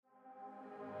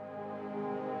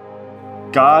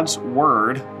God's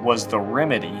word was the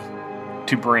remedy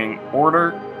to bring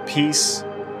order, peace,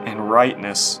 and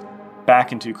rightness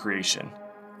back into creation,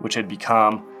 which had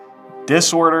become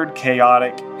disordered,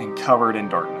 chaotic, and covered in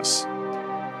darkness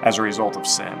as a result of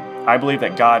sin. I believe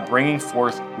that God bringing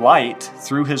forth light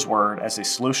through His Word as a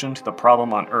solution to the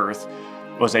problem on earth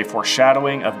was a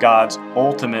foreshadowing of God's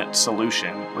ultimate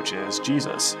solution, which is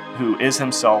Jesus, who is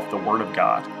Himself the Word of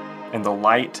God and the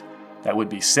light that would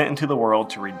be sent into the world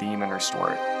to redeem and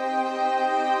restore it.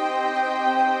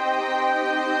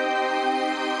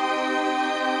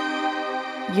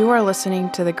 You are listening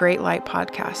to the Great Light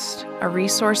Podcast, a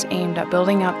resource aimed at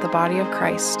building up the body of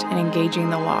Christ and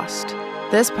engaging the lost.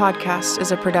 This podcast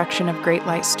is a production of Great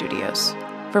Light Studios.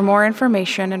 For more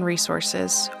information and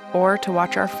resources, or to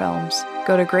watch our films,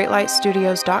 go to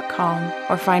greatlightstudios.com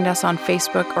or find us on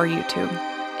Facebook or YouTube.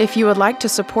 If you would like to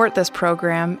support this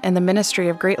program and the ministry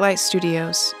of Great Light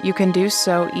Studios, you can do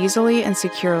so easily and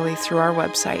securely through our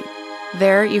website.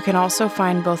 There, you can also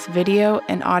find both video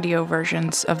and audio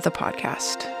versions of the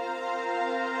podcast.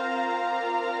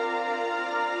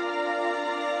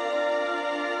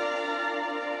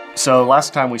 So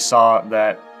last time we saw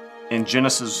that in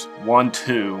Genesis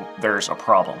 1:2, there's a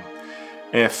problem.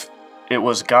 If it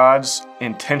was God's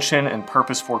intention and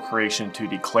purpose for creation to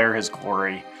declare His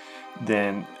glory,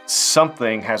 then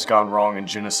something has gone wrong in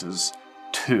Genesis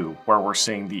 2, where we're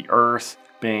seeing the earth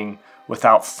being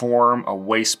without form, a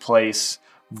waste place,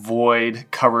 void,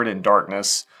 covered in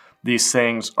darkness. These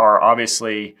things are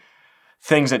obviously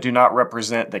things that do not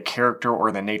represent the character or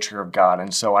the nature of God.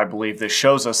 And so I believe this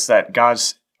shows us that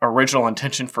God's original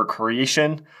intention for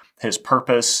creation, His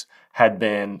purpose, had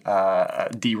been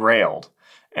derailed.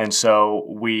 And so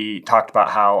we talked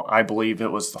about how I believe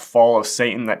it was the fall of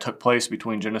Satan that took place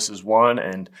between Genesis 1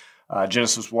 and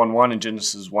Genesis 1:1 and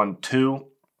Genesis 1:2.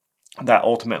 That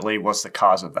ultimately was the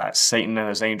cause of that. Satan and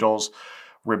his angels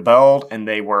rebelled, and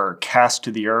they were cast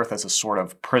to the earth as a sort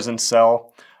of prison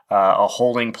cell, a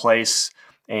holding place.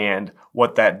 And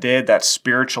what that did, that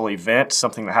spiritual event,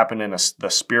 something that happened in the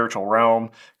spiritual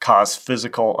realm, caused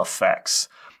physical effects.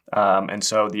 And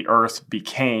so the earth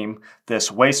became this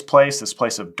waste place, this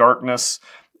place of darkness.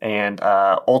 And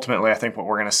ultimately, I think what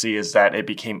we're going to see is that it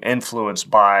became influenced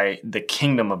by the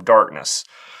kingdom of darkness.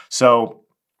 So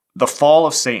the fall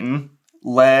of Satan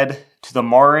led to the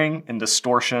marring and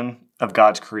distortion of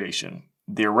God's creation.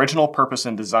 The original purpose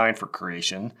and design for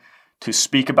creation, to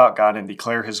speak about God and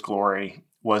declare His glory,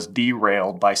 was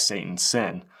derailed by Satan's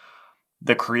sin.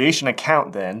 The creation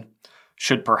account, then,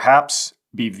 should perhaps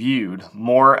be viewed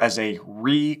more as a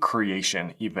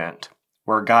recreation event,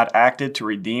 where God acted to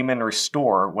redeem and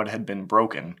restore what had been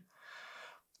broken.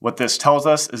 What this tells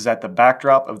us is that the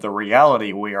backdrop of the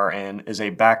reality we are in is a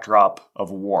backdrop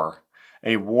of war,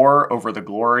 a war over the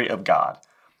glory of God.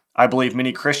 I believe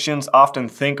many Christians often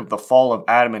think of the fall of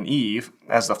Adam and Eve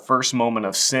as the first moment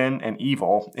of sin and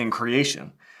evil in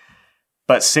creation.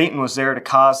 But Satan was there to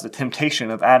cause the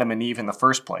temptation of Adam and Eve in the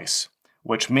first place,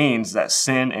 which means that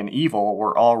sin and evil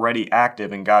were already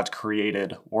active in God's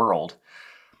created world.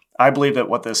 I believe that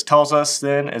what this tells us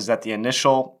then is that the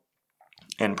initial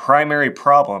and primary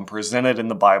problem presented in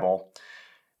the Bible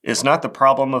is not the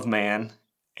problem of man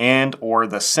and or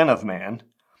the sin of man,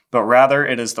 but rather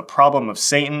it is the problem of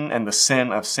Satan and the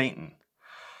sin of Satan.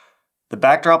 The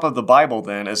backdrop of the Bible,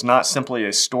 then, is not simply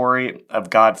a story of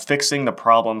God fixing the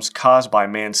problems caused by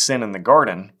man's sin in the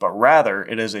garden, but rather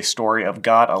it is a story of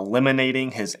God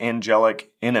eliminating His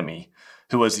angelic enemy,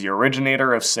 who was the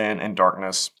originator of sin and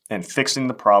darkness, and fixing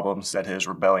the problems that his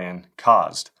rebellion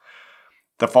caused.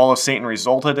 The fall of Satan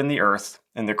resulted in the earth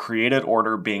and the created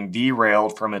order being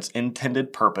derailed from its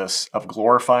intended purpose of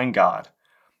glorifying God,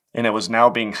 and it was now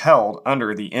being held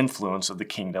under the influence of the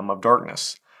kingdom of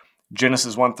darkness.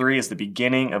 Genesis 1:3 is the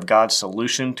beginning of God's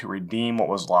solution to redeem what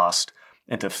was lost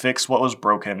and to fix what was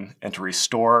broken and to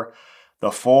restore the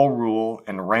full rule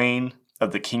and reign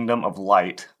of the kingdom of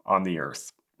light on the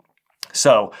earth.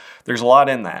 So there's a lot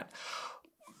in that.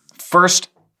 First,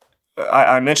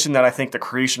 I mentioned that I think the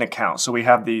creation account. So we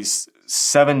have these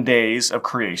 7 days of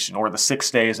creation, or the 6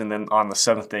 days, and then on the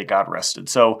seventh day God rested.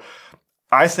 So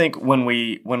I think when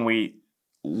we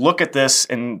look at this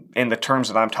in the terms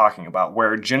that I'm talking about,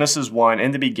 where Genesis 1,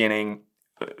 in the beginning,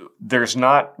 there's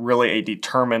not really a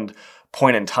determined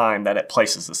point in time that it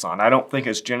places this on. I don't think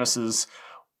it's Genesis'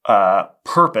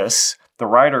 purpose, the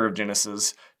writer of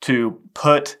Genesis, to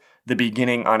put the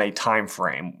beginning on a time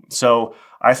frame. So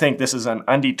I think this is an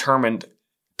undetermined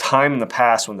time in the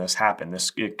past when this happened.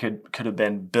 It could have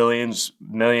been billions,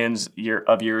 millions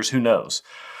of years, who knows?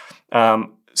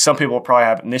 Some people probably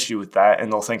have an issue with that,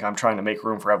 and they'll think I'm trying to make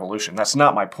room for evolution. That's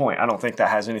not my point. I don't think that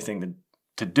has anything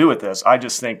to do with this. I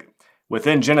just think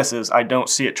within Genesis, I don't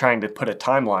see it trying to put a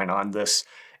timeline on this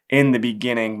in the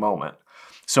beginning moment.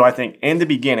 So I think in the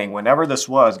beginning, whenever this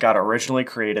was, God originally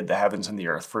created the heavens and the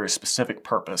earth for a specific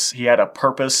purpose. He had a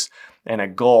purpose and a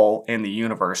goal in the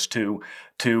universe to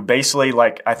basically,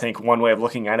 like, I think one way of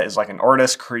looking at it is like an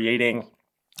artist creating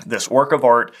this work of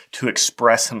art to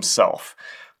express himself.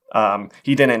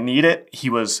 He didn't need it. He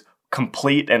was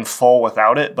complete and full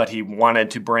without it, but he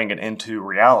wanted to bring it into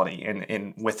reality.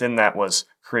 And within that was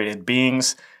created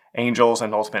beings, angels,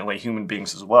 and ultimately human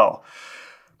beings as well.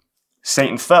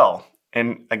 Satan fell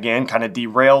and again kind of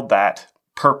derailed that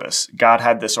purpose. God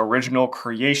had this original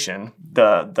creation,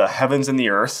 the heavens and the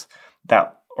earth,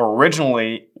 that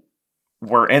originally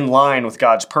were in line with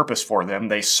God's purpose for them.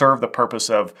 They served the purpose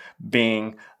of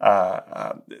being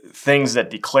things that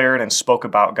declared and spoke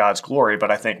about God's glory.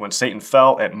 But I think when Satan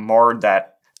fell, it marred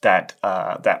that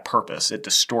purpose. It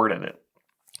distorted it.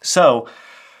 So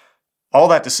all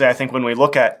that to say, I think when we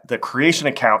look at the creation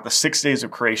account, the 6 days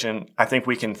of creation, I think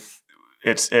we can.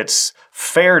 It's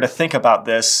fair to think about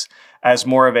this as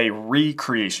more of a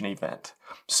recreation event.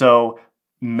 So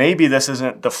maybe this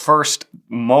isn't the first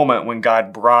moment when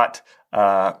God brought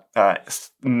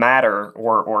matter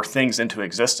or things into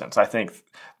existence. I think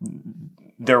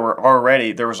there was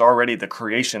already the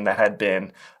creation that had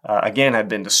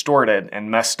been distorted and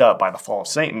messed up by the fall of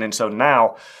Satan. And so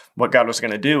now what God was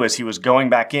going to do is he was going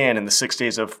back in, and the 6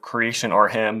 days of creation are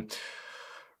him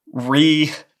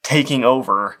taking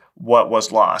over what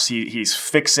was lost. He's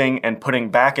fixing and putting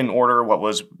back in order what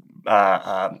was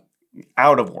out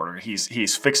of order.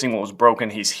 He's fixing what was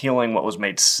broken. He's healing what was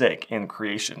made sick in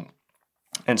creation.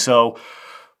 And so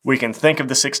we can think of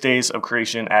the 6 days of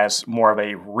creation as more of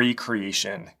a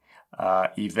recreation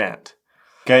event.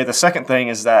 Okay, the second thing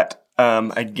is that,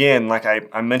 again, like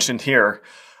I mentioned here,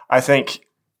 I think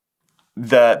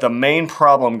the main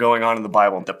problem going on in the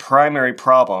Bible, the primary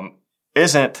problem,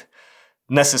 isn't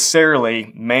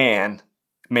necessarily mankind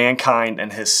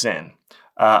and his sin.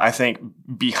 I think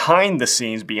behind the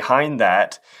scenes, behind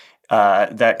that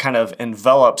kind of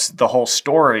envelops the whole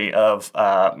story of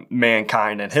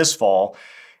mankind and his fall,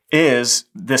 is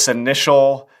this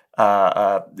initial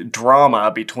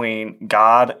drama between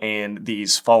God and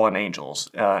these fallen angels,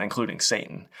 including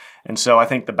Satan. And so I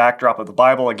think the backdrop of the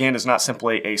Bible, again, is not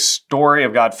simply a story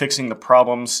of God fixing the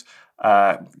problems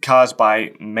caused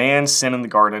by man's sin in the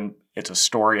garden. It's a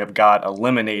story of God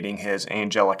eliminating his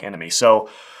angelic enemy. So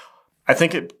I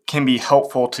think it can be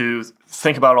helpful to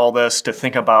think about all this, to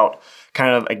think about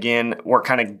kind of, again, we're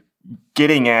kind of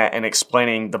getting at and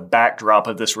explaining the backdrop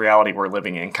of this reality we're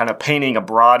living in, kind of painting a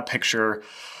broad picture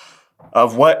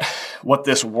of what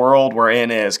this world we're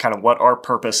in is, kind of what our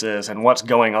purpose is and what's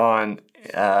going on,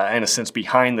 in a sense,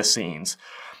 behind the scenes.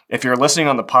 If you're listening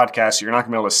on the podcast, you're not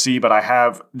going to be able to see, but I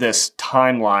have this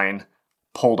timeline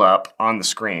pulled up on the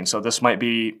screen. So this might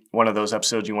be one of those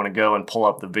episodes you want to go and pull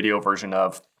up the video version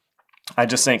of. I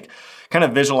just think kind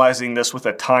of visualizing this with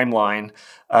a timeline,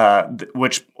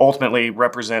 which ultimately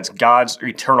represents God's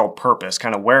eternal purpose,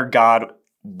 kind of where God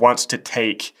wants to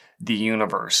take the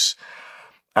universe,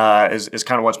 is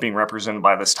kind of what's being represented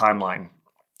by this timeline.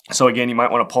 So again, you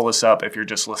might want to pull this up if you're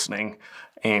just listening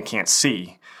and can't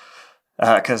see,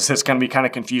 because it's going to be kind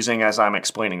of confusing as I'm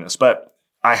explaining this. But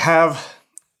I have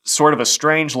sort of a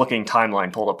strange looking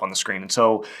timeline pulled up on the screen. And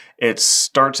so it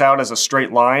starts out as a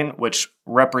straight line, which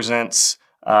represents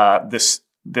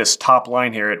this top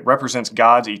line here. It represents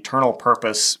God's eternal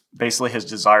purpose, basically his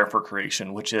desire for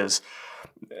creation, which is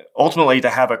ultimately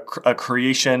to have a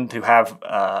creation, to have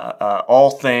all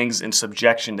things in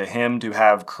subjection to him, to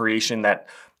have creation that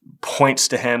points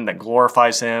to him, that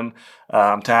glorifies him,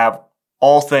 to have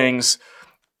all things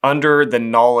under the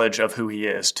knowledge of who he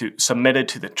is, to submitted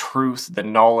to the truth, the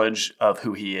knowledge of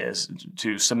who he is,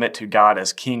 to submit to God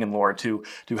as King and Lord, to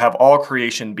have all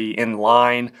creation be in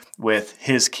line with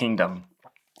his kingdom.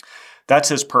 That's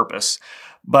his purpose.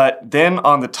 But then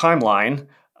on the timeline,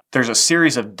 there's a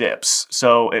series of dips.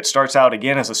 So it starts out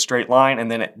again as a straight line, and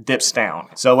then it dips down.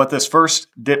 So what this first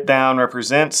dip down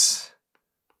represents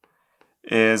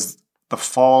is the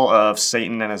fall of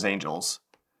Satan and his angels.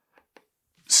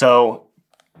 So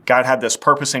God had this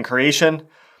purpose in creation,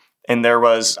 and there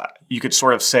was, you could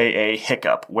sort of say, a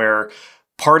hiccup where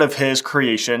part of his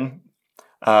creation,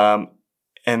 and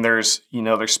there's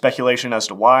speculation as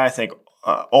to why. I think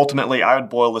ultimately I would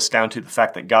boil this down to the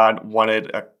fact that God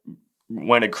wanted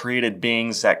created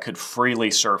beings that could freely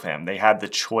serve him. They had the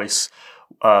choice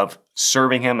of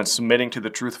serving him and submitting to the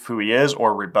truth of who he is,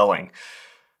 or rebelling.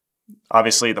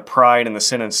 Obviously, the pride and the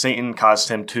sin in Satan caused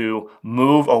him to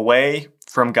move away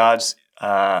from God's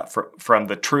from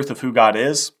the truth of who God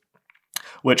is,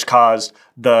 which caused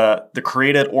the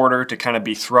created order to kind of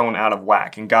be thrown out of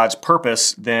whack. And God's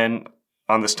purpose then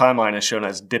on this timeline is shown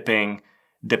as dipping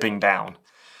down.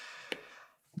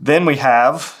 Then we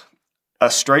have a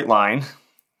straight line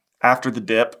after the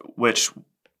dip, which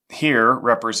here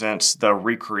represents the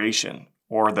recreation,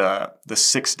 or the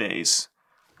 6 days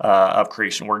of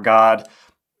creation, where God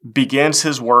begins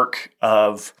his work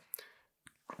of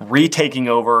retaking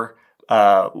over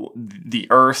the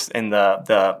earth and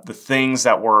the things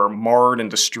that were marred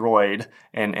and destroyed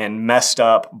and messed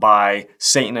up by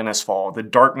Satan and his fall. The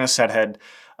darkness that had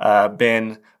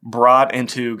been brought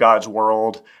into God's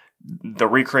world. The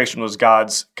recreation was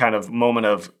God's kind of moment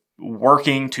of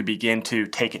working to begin to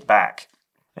take it back.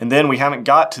 And then we haven't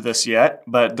got to this yet,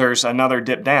 but there's another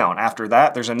dip down. After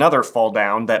that, there's another fall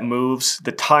down that moves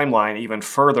the timeline even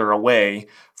further away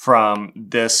from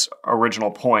this original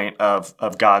point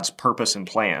of God's purpose and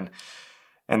plan.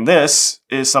 And this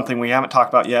is something we haven't talked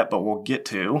about yet, but we'll get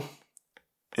to,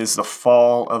 is the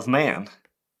fall of man.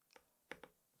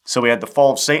 So we had the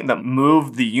fall of Satan that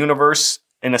moved the universe,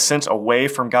 in a sense, away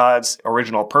from God's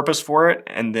original purpose for it.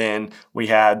 And then we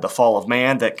had the fall of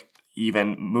man that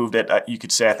even moved it, you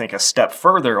could say, I think, a step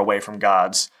further away from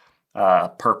God's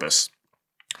purpose.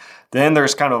 Then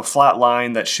there's kind of a flat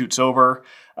line that shoots over,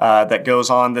 that goes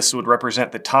on. This would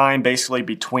represent the time basically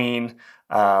between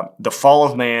the fall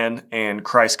of man and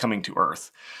Christ coming to earth.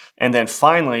 And then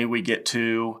finally, we get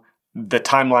to the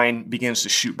timeline begins to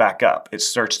shoot back up. It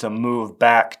starts to move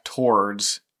back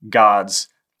towards God's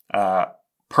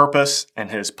purpose and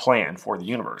his plan for the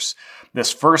universe.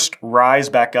 This first rise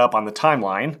back up on the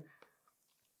timeline,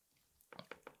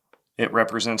 it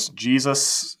represents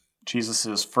Jesus's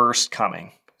first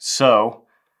coming. So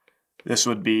this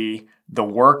would be the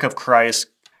work of Christ,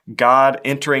 God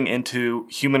entering into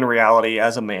human reality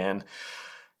as a man,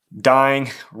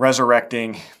 dying,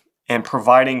 resurrecting, and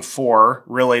providing for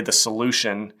really the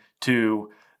solution to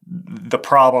the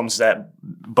problems that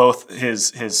both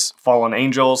his fallen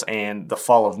angels and the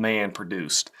fall of man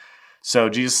produced. So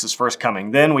Jesus' first coming.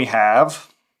 Then we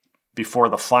have, before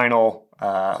the final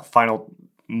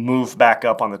move back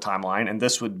up on the timeline, and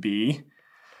this would be,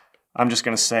 I'm just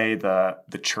going to say the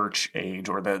church age,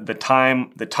 or the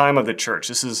time of the church.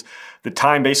 This is the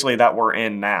time basically that we're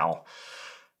in now.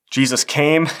 Jesus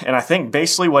came, and I think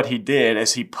basically what he did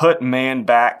is he put man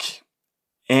back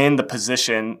in the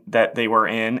position that they were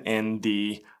in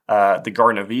the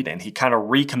Garden of Eden. He kind of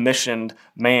recommissioned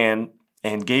man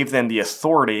and gave them the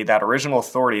authority, that original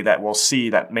authority that we'll see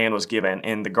that man was given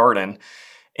in the garden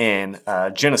in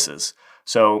Genesis.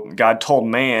 So God told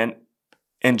man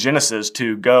in Genesis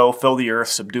to go, fill the earth,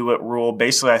 subdue it, rule.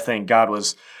 Basically, I think God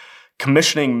was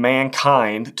commissioning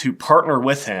mankind to partner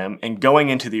with him in going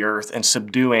into the earth and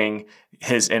subduing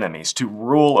his enemies, to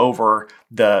rule over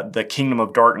the kingdom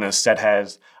of darkness that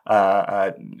has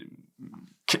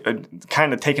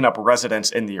kind of taken up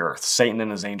residence in the earth, Satan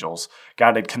and his angels.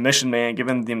 God had commissioned man,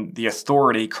 given them the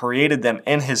authority, created them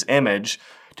in his image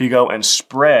to go and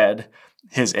spread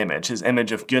his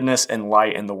image of goodness and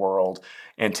light in the world,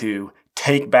 and to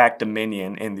take back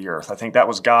dominion in the earth. I think that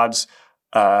was God's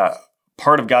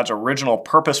part of God's original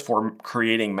purpose for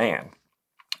creating man.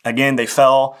 Again, they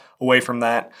fell away from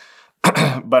that,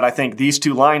 but I think these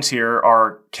two lines here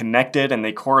are connected and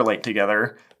they correlate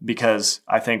together, because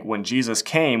I think when Jesus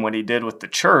came, what he did with the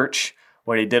church,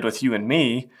 what he did with you and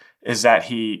me, is that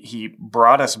he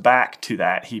brought us back to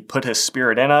that. He put his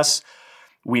spirit in us.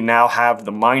 We now have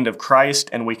the mind of Christ,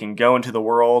 and we can go into the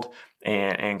world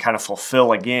and kind of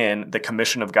fulfill again the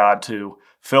commission of God to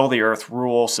fill the earth,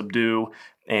 rule, subdue,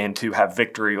 and to have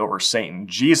victory over Satan.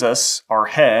 Jesus, our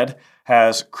head,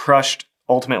 has crushed,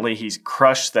 ultimately he's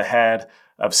crushed the head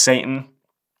of Satan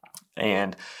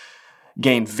and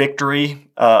gained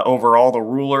victory over all the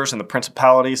rulers and the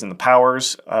principalities and the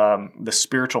powers, the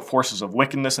spiritual forces of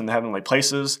wickedness in the heavenly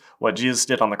places. What Jesus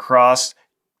did on the cross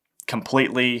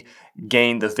completely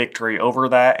gained the victory over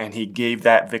that, and he gave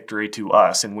that victory to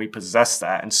us, and we possess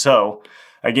that. And so,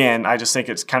 again, I just think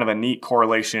it's kind of a neat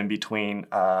correlation between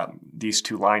these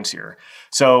two lines here.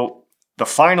 So the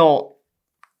final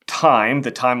time,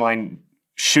 the timeline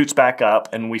shoots back up,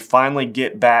 and we finally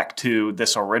get back to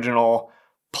this original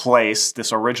place,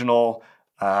 this original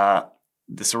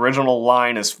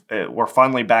line is, we're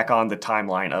finally back on the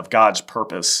timeline of God's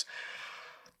purpose,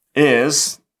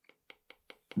 is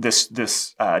this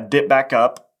dip back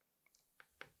up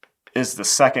is the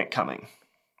second coming.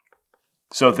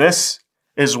 So this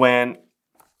is when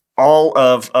all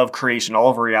of creation,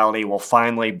 all of reality will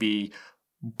finally be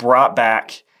brought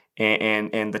back,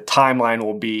 and the timeline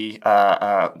will be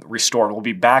restored. We'll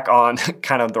be back on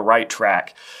kind of the right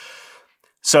track.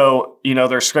 So,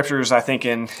 there's scriptures, I think,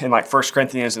 in like 1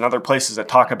 Corinthians and other places that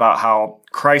talk about how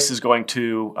Christ is going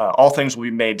to, all things will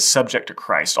be made subject to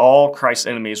Christ. All Christ's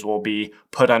enemies will be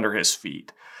put under his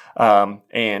feet. And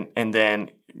then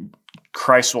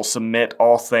Christ will submit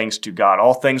all things to God.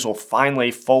 All things will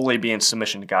finally fully be in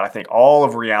submission to God. I think all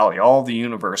of reality, all of the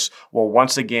universe will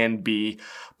once again be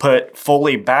put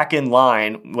fully back in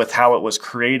line with how it was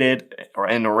created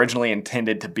and originally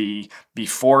intended to be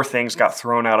before things got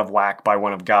thrown out of whack by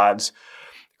one of God's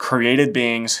created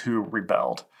beings who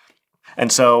rebelled.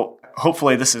 And so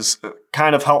hopefully this is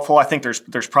kind of helpful. I think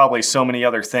there's probably so many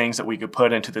other things that we could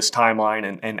put into this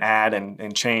timeline and add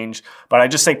and change. But I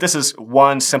just think this is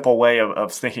one simple way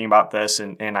of thinking about this.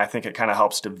 And I think it kind of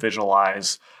helps to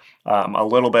visualize a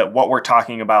little bit what we're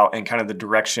talking about and kind of the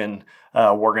direction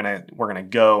we're gonna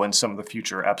go in some of the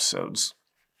future episodes.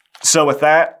 So with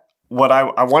that, what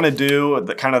I want to do,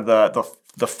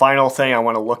 the final thing I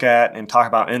want to look at and talk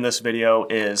about in this video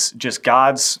is just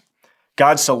God's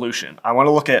solution. I want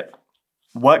to look at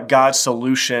what God's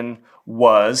solution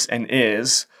was and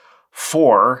is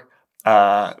for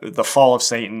the fall of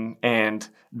Satan and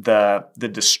the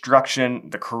destruction,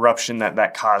 the corruption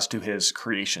that caused to his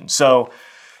creation. So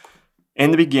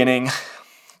in the beginning,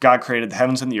 God created the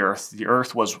heavens and the earth. The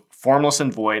earth was formless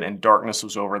and void, and darkness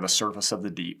was over the surface of the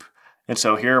deep. And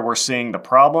so here we're seeing the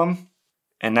problem,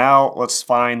 and now let's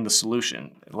find the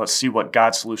solution. Let's see what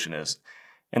God's solution is.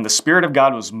 And the Spirit of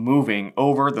God was moving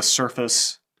over the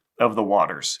surface of the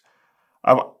waters.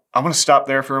 I want to stop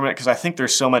there for a minute because I think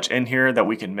there's so much in here that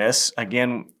we can miss.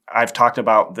 Again, I've talked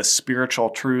about the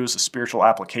spiritual truths, the spiritual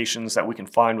applications that we can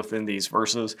find within these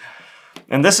verses.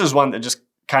 And this is one that just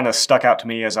kind of stuck out to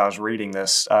me as I was reading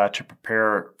this to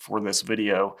prepare for this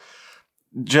video.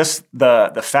 Just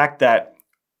the fact that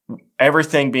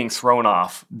everything being thrown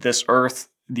off, the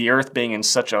earth being in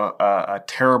such a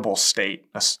terrible state,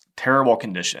 a terrible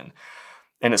condition.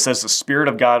 And it says the Spirit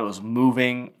of God was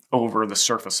moving over the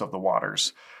surface of the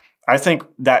waters. I think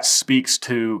that speaks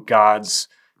to God's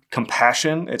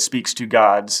compassion. It speaks to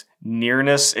God's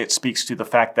nearness. It speaks to the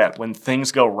fact that when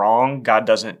things go wrong, God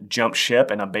doesn't jump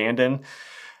ship and abandon.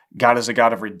 God is a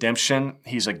God of redemption.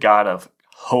 He's a God of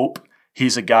hope.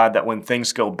 He's a God that when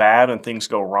things go bad and things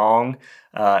go wrong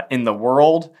in the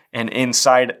world and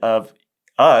inside of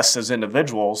us as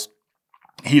individuals,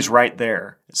 he's right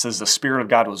there. It says the Spirit of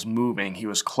God was moving. He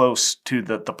was close to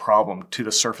the problem, to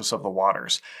the surface of the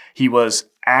waters. He was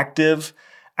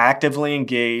actively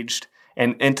engaged,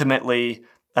 and intimately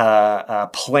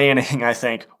planning, I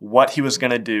think, what he was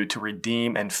going to do to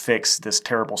redeem and fix this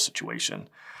terrible situation.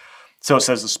 So it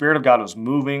says the Spirit of God was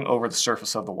moving over the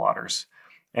surface of the waters.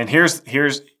 And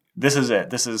this is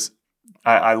it.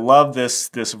 I love this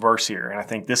verse here, and I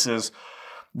think this is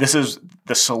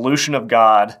the solution of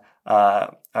God,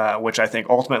 which I think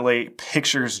ultimately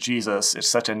pictures Jesus. It's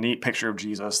such a neat picture of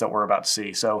Jesus that we're about to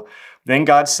see. So then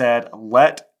God said,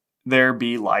 "Let there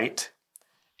be light,"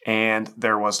 and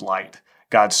there was light.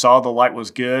 God saw the light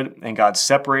was good, and God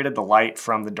separated the light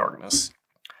from the darkness.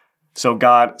 So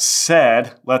God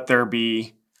said, "Let there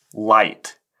be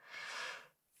light."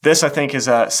 This, I think, is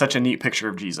such a neat picture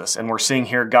of Jesus. And we're seeing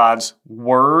here God's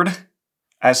word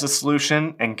as the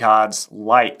solution and God's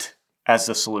light as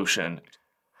the solution.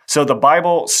 So the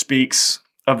Bible speaks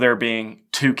of there being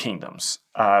two kingdoms,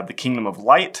 the kingdom of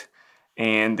light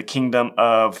and the kingdom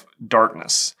of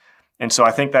darkness. And so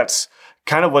I think that's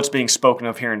kind of what's being spoken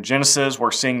of here in Genesis.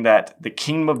 We're seeing that the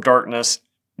kingdom of darkness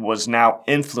was now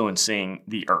influencing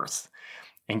the earth.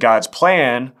 And God's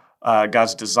plan,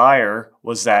 God's desire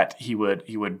was that he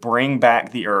would bring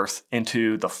back the earth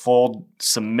into the full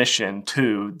submission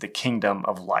to the kingdom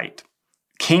of light.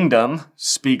 Kingdom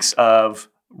speaks of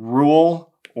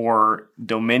rule or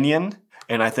dominion.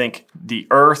 And I think the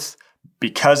earth,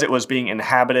 because it was being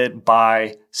inhabited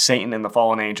by Satan and the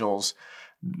fallen angels,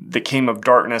 the kingdom of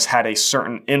darkness had a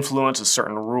certain influence, a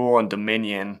certain rule and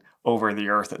dominion over the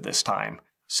earth at this time.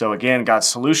 So again, God's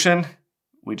solution,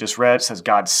 we just read, says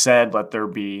God said, "Let there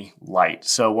be light."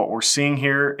 So what we're seeing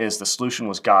here is the solution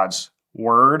was God's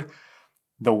word.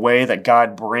 The way that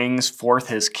God brings forth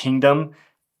his kingdom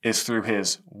is through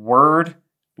his word,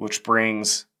 which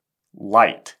brings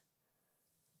light.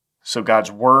 So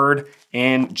God's word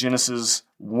in Genesis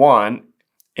 1,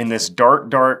 in this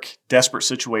dark, desperate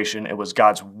situation, it was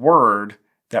God's word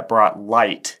that brought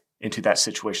light into that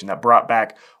situation, that brought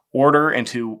back order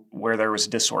into where there was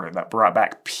disorder, that brought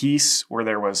back peace where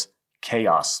there was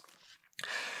chaos.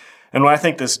 And what I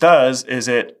think this does is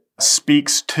it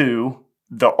speaks to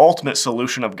the ultimate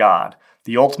solution of God,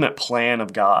 the ultimate plan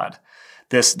of God.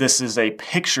 This is a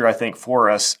picture, I think, for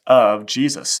us of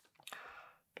Jesus.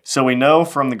 So we know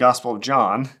from the Gospel of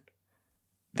John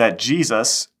that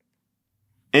Jesus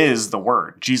is the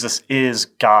Word. Jesus is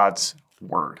God's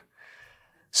Word.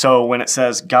 So when it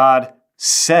says God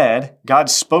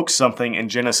spoke something in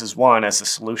Genesis 1 as a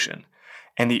solution.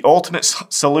 And the ultimate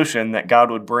solution that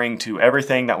God would bring to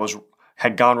everything that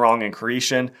had gone wrong in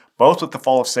creation, both with the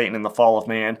fall of Satan and the fall of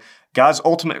man, God's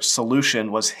ultimate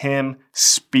solution was him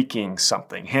speaking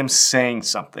something, him saying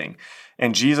something.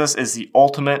 And Jesus is the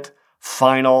ultimate,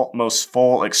 final, most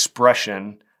full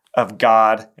expression of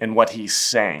God and what he's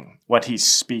saying, what he's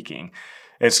speaking.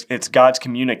 It's God's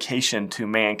communication to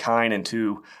mankind and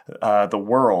to the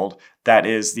world that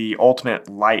is the ultimate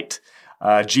light.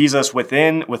 Jesus,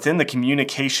 within the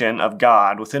communication of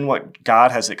God, within what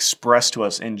God has expressed to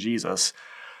us in Jesus,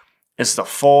 is the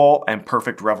full and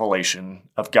perfect revelation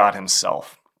of God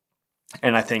himself.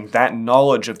 And I think that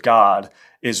knowledge of God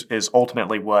is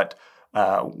ultimately what,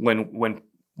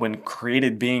 when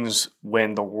created beings,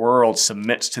 when the world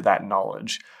submits to that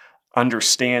knowledge,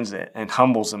 understands it and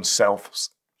humbles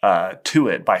themselves to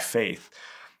it by faith,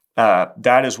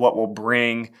 that is what will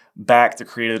bring back the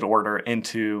created order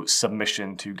into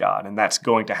submission to God. And that's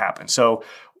going to happen. So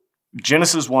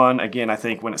Genesis 1, again, I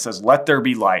think when it says, let there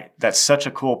be light, that's such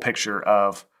a cool picture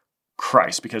of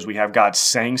Christ, because we have God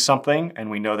saying something and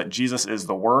we know that Jesus is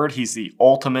the Word. He's the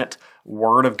ultimate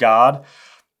Word of God.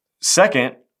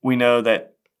 Second, we know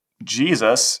that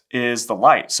Jesus is the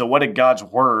light. So what did God's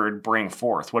Word bring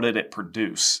forth? What did it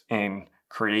produce in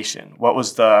creation? What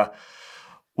was the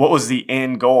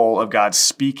end goal of God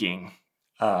speaking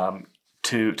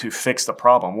to fix the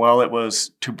problem? Well, it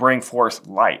was to bring forth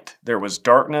light. There was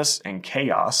darkness and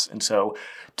chaos. And so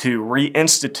to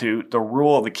reinstitute the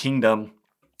rule of the kingdom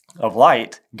of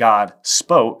light, God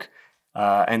spoke,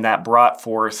 and that brought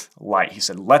forth light. He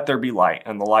said, let there be light,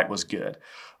 and the light was good.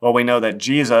 Well, we know that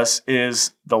Jesus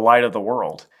is the light of the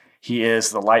world. He is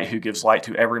the light who gives light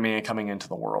to every man coming into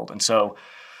the world. And so,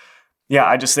 yeah,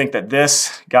 I just think that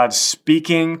this, God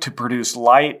speaking to produce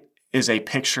light, is a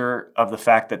picture of the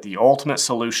fact that the ultimate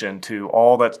solution to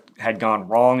all that had gone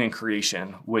wrong in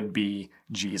creation would be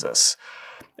Jesus.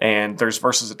 And there's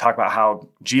verses that talk about how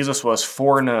Jesus was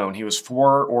foreknown. He was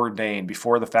foreordained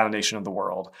before the foundation of the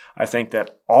world. I think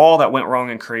that all that went wrong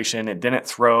in creation, it didn't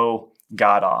throw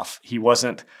God off. He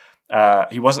wasn't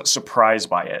surprised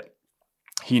by it.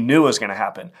 He knew it was going to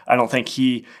happen. I don't think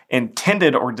he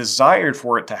intended or desired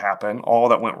for it to happen, all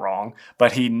that went wrong,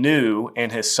 but he knew in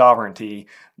his sovereignty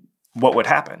what would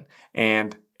happen.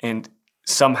 And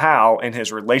somehow in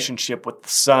his relationship with the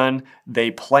Son,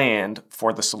 they planned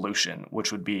for the solution,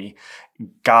 which would be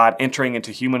God entering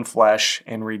into human flesh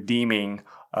and redeeming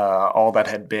all that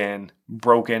had been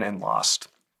broken and lost.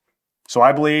 So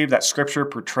I believe that Scripture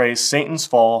portrays Satan's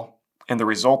fall and the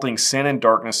resulting sin and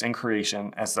darkness in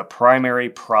creation as the primary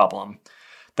problem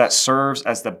that serves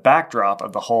as the backdrop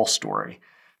of the whole story.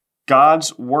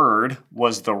 God's Word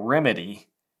was the remedy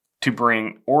to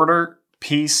bring order,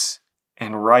 peace,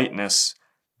 and rightness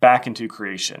back into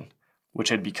creation, which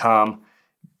had become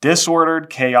disordered,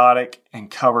 chaotic, and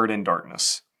covered in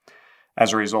darkness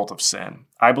as a result of sin.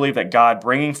 I believe that God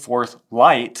bringing forth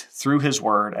light through his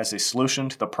word as a solution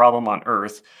to the problem on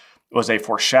earth was a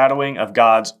foreshadowing of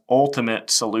God's ultimate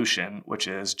solution, which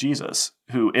is Jesus,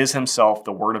 who is himself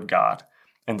the Word of God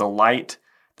and the light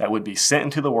that would be sent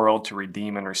into the world to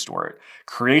redeem and restore it.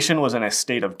 Creation was in a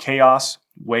state of chaos,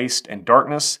 waste, and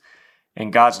darkness,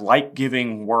 and God's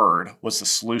light-giving word was the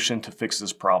solution to fix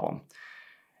this problem.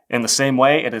 In the same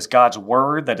way, it is God's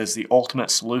word that is the ultimate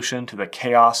solution to the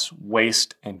chaos,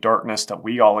 waste, and darkness that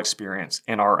we all experience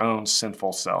in our own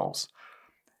sinful selves.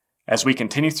 As we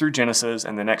continue through Genesis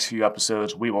and the next few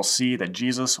episodes, we will see that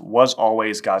Jesus was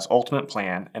always God's ultimate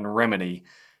plan and remedy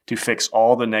to fix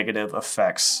all the negative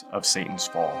effects of Satan's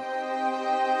fall.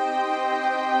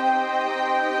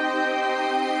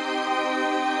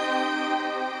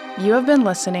 You have been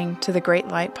listening to the Great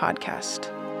Light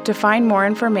Podcast. To find more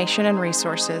information and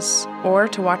resources, or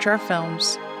to watch our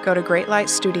films, go to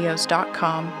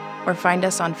greatlightstudios.com or find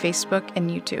us on Facebook and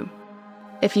YouTube.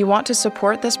 If you want to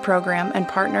support this program and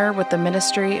partner with the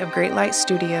ministry of Great Light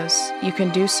Studios, you can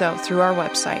do so through our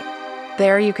website.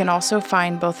 There you can also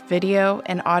find both video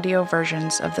and audio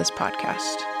versions of this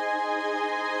podcast.